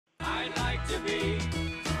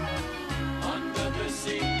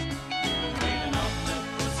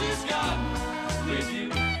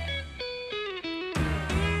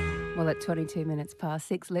Well, at 22 minutes past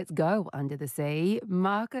 6, let's go under the sea.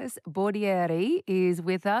 Marcus Bordieri is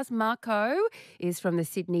with us. Marco is from the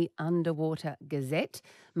Sydney Underwater Gazette.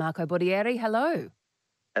 Marco Bordieri, hello.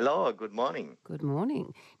 Hello, good morning. Good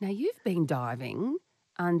morning. Now, you've been diving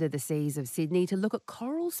under the seas of Sydney to look at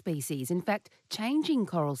coral species, in fact, changing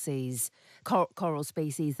coral species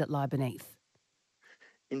that lie beneath.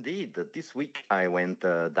 Indeed, this week I went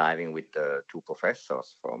diving with two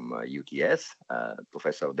professors from UTS,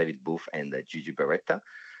 Professor David Booth and Gigi Beretta,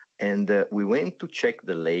 and we went to check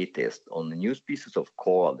the latest on the new species of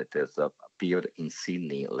coral that has appeared in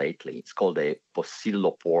Sydney lately. It's called a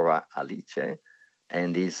Pocillopora aliciae,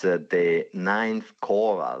 and is the ninth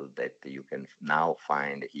coral that you can now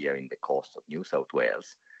find here in the coast of New South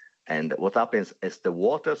Wales. And what happens as the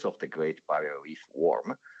waters of the Great Barrier Reef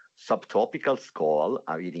warm, subtropical coral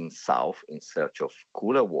are heading south in search of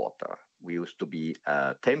cooler water. We used to be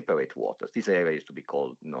temperate waters. This area used to be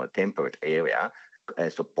called, a temperate area,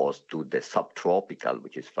 as opposed to the subtropical,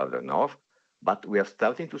 which is further north. But we are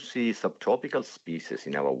starting to see subtropical species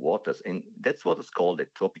in our waters, and that's what is called the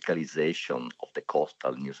tropicalization of the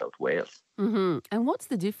coastal New South Wales. And what's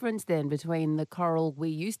the difference then between the coral we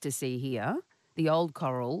used to see here, the old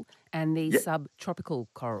coral, and these Yeah, subtropical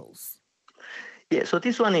corals? yeah. So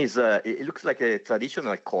this one is, it looks like a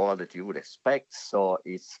traditional coral that you would expect. So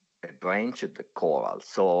it's a branched coral.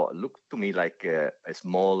 So look to me like a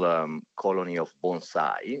small colony of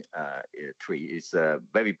bonsai tree. It's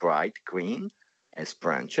very bright green as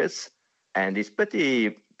branches, and it's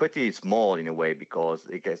pretty small in a way because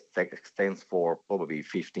extends for probably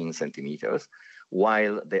 15 centimeters.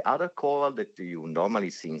 While the other coral that you normally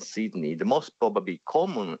see in Sydney, the most probably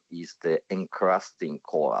common is the encrusting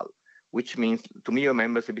coral, which means to me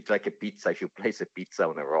remembers a bit like a pizza. If you place a pizza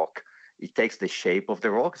on a rock, it takes the shape of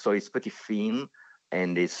the rock, so it's pretty thin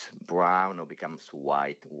and it's brown or becomes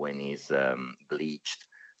white when it's bleached.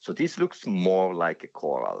 So this looks more like a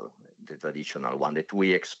coral, the traditional one that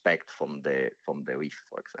we expect from the reef,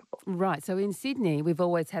 for example. Right. So in Sydney, we've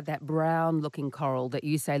always had that brown looking coral that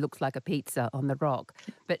you say looks like a pizza on the rock.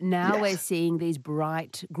 But now we're Yes. seeing these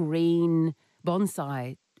bright green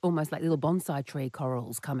bonsai, almost like little bonsai tree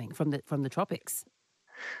corals coming from the tropics.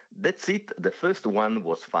 That's it. The first one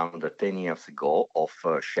was found 10 years ago off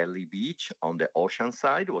Shelley Beach on the ocean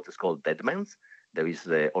side, what is called Deadman's. There is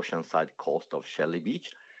the oceanside coast of Shelley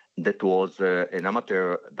Beach. That was an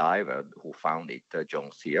amateur diver who found it,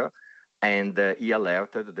 John Sear, and he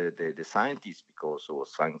alerted the scientists because it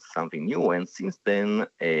was something new. And since then,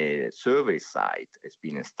 a survey site has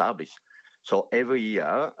been established. So every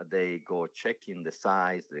year they go checking the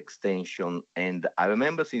size, the extension. And I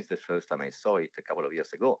remember since the first time I saw it a couple of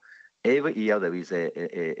years ago, every year there is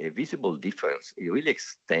a visible difference. It really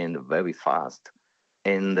extends very fast.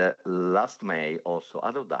 And last May, also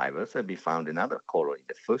other divers have been found another colony,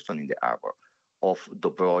 the first one in the harbor, of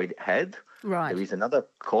Dobroid head. There Right. is another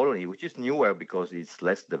colony which is newer because it's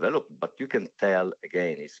less developed, but you can tell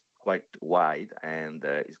again it's quite wide and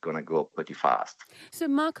it's going to grow pretty fast. So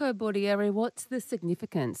Marco Bordieri, what's the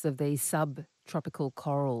significance of these subtropical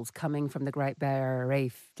corals coming from the Great Barrier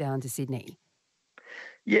Reef down to Sydney?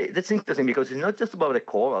 Yeah, that's interesting because it's not just about the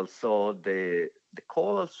coral. So the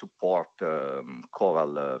coral support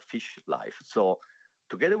coral fish life. So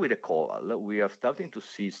together with the coral, we are starting to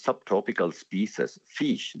see subtropical species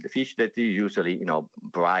fish. The fish that is usually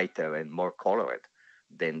brighter and more colored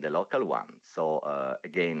than the local one. So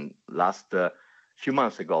again, last few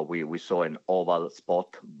months ago, we saw an oval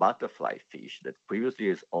spot butterfly fish that previously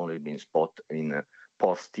has only been spotted in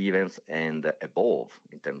Port Stevens and above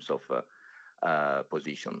in terms of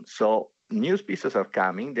position. So new species are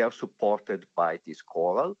coming. They are supported by this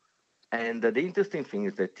coral. And the interesting thing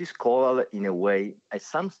is that this coral, in a way, at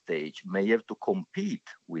some stage, may have to compete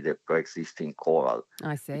with the pre-existing coral,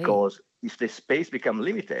 I see. because if the space become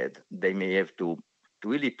limited, they may have to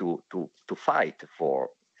really to fight for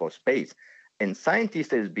space. And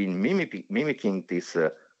scientists have been mimicking this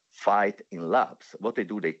fight in labs. What they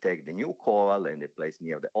do, they take the new coral and they place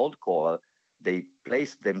near the old coral. They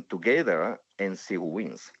place them together and see who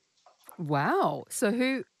wins. Wow. So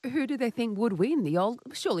who do they think would win?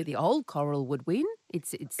 Surely the old coral would win.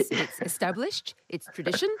 It's established. It's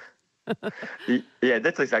tradition. Yeah,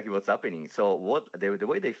 that's exactly what's happening. So the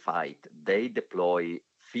way they fight, they deploy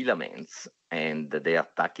filaments and they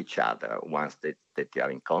attack each other once that they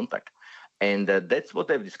are in contact. And that's what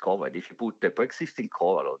they've discovered. If you put the pre-existing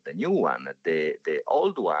coral or the new one, the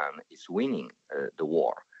old one is winning the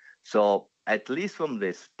war. So at least from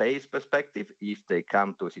the space perspective, if they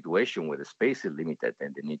come to a situation where the space is limited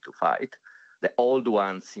and they need to fight, the old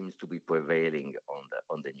one seems to be prevailing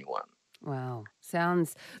on the new one. Wow.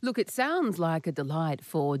 It sounds like a delight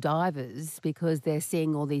for divers because they're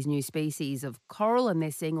seeing all these new species of coral and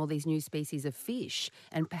they're seeing all these new species of fish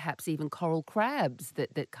and perhaps even coral crabs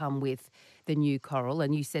that come with the new coral.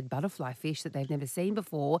 And you said butterfly fish that they've never seen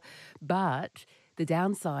before. But the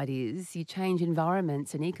downside is you change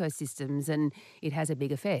environments and ecosystems and it has a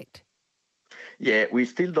big effect. Yeah, we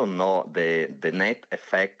still don't know the net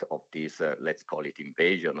effect of this, let's call it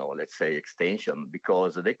invasion or let's say extension,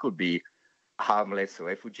 because they could be harmless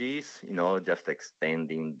refugees, just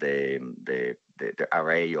extending the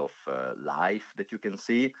array of life that you can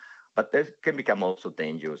see. But they can become also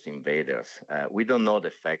dangerous invaders. We don't know the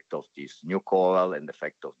effect of this new coral and the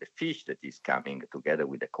effect of the fish that is coming together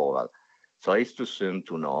with the coral. So it's too soon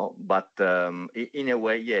to know. But in a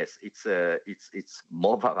way, yes, it's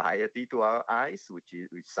more variety to our eyes, which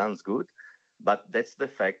sounds good. But that's the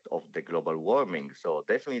effect of the global warming. So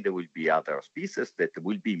definitely there will be other species that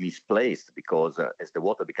will be misplaced because as the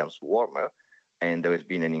water becomes warmer, and there has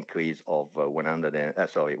been an increase of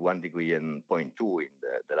 1 degree and point 2 in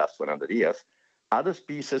the last 100 years, other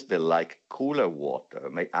species that like cooler water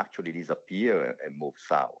may actually disappear and move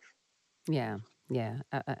south. Yeah, yeah,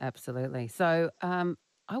 absolutely. So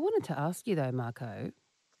I wanted to ask you though, Marco,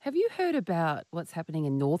 have you heard about what's happening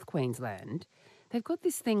in North Queensland? They've got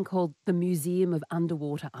this thing called the Museum of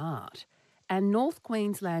Underwater Art, and North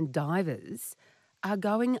Queensland divers are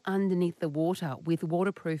going underneath the water with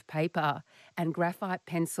waterproof paper and graphite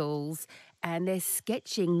pencils, and they're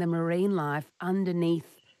sketching the marine life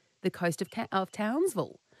underneath the coast of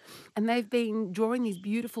Townsville. And they've been drawing these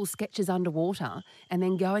beautiful sketches underwater and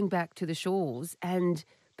then going back to the shores and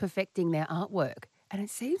perfecting their artwork. And it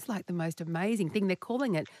seems like the most amazing thing. They're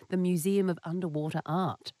calling it the Museum of Underwater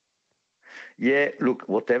Art. Yeah, look,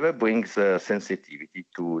 whatever brings sensitivity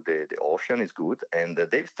to the ocean is good. And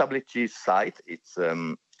they've established this site.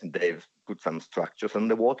 They've put some structures on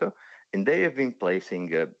the water, and they have been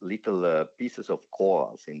placing little pieces of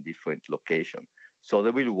corals in different locations. So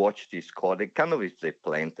they will watch this coral. They kind of they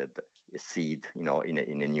planted a seed, in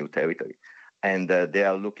a new territory, and they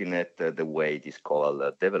are looking at the way this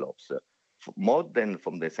coral develops. More than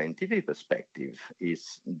from the scientific perspective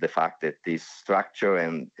is the fact that this structure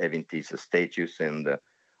and having this status and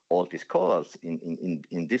all these corals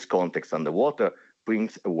in this context underwater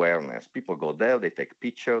brings awareness. People go there, they take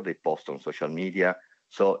picture, they post on social media.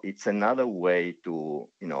 So it's another way to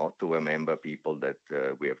remember people that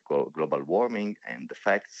we have global warming and the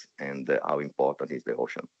facts and how important is the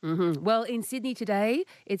ocean. Well, in Sydney today,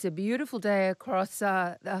 it's a beautiful day across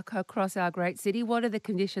our great city. What are the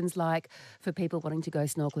conditions like for people wanting to go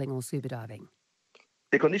snorkeling or scuba diving?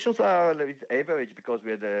 The conditions are a little bit average because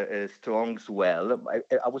we had a strong swell.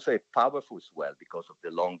 I would say powerful swell because of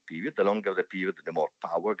the long period. The longer the period, the more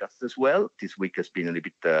power gets the swell. This week has been a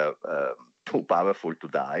little bit too powerful to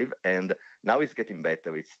dive, and now it's getting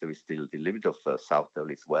better. There is still a little bit of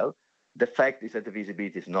southerly swell. The fact is that the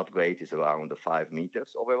visibility is not great; it's around 5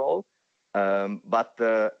 meters overall. But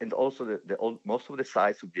and also most of the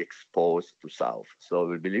sites will be exposed to south, so it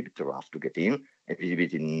will be a little bit rough to get in, and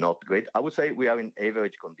visibility not great. I would say we are in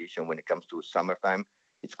average condition when it comes to summertime.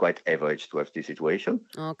 It's quite average to have this situation,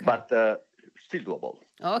 Okay. but still doable.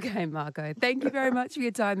 Okay, Marco. Thank you very much for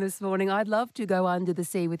your time this morning. I'd love to go under the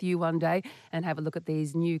sea with you one day and have a look at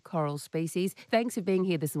these new coral species. Thanks for being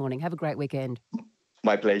here this morning. Have a great weekend.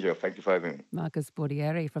 My pleasure. Thank you for having me. Marcus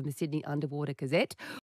Bordieri from the Sydney Underwater Gazette.